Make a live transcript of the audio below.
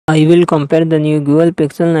I will compare the new Google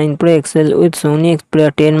Pixel 9 Pro XL with Sony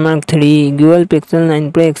Xperia 10 Mark III. Google Pixel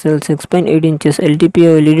 9 Pro XL 6.8 inches LTPO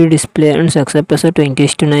OLED display and success ratio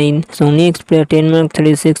 20:9. Sony Xperia 10 Mark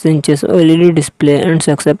III 6 inches OLED display and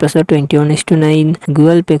success ratio 21:9.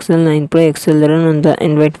 Google Pixel 9 Pro XL run on the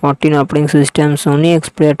Android 14 operating system. Sony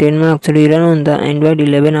Xperia 10 Mark III run on the Android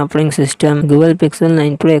 11 operating system. Google Pixel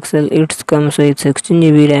 9 Pro XL it comes with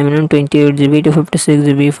 16GB RAM and 28GB to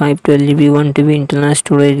 56GB, 512GB, 1TB internal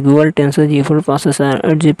storage. Google Tensor G4 processor,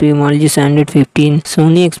 8GB Mali 715.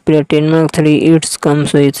 Sony Xperia 10 Mark III it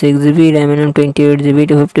comes with 6GB RAM and 28GB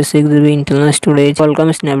to 56GB internal storage.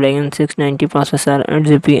 Qualcomm Snapdragon 690 processor,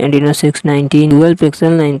 8GB Adreno 619. Google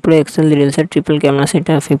Pixel 9 Pro XL real set triple camera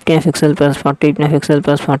setup, 50MP plus 48MP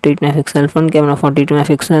plus 48MP front camera,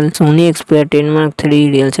 42MP. Sony Xperia 10 Mark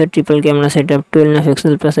III real set triple camera setup,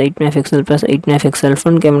 12MP plus 8MP plus 8MP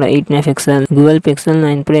front camera, 8MP. Google Pixel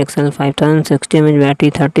 9 Pro XL 5060 mAh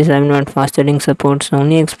battery, 37W fast charging support.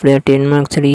 Sony Xperia 10 Mark III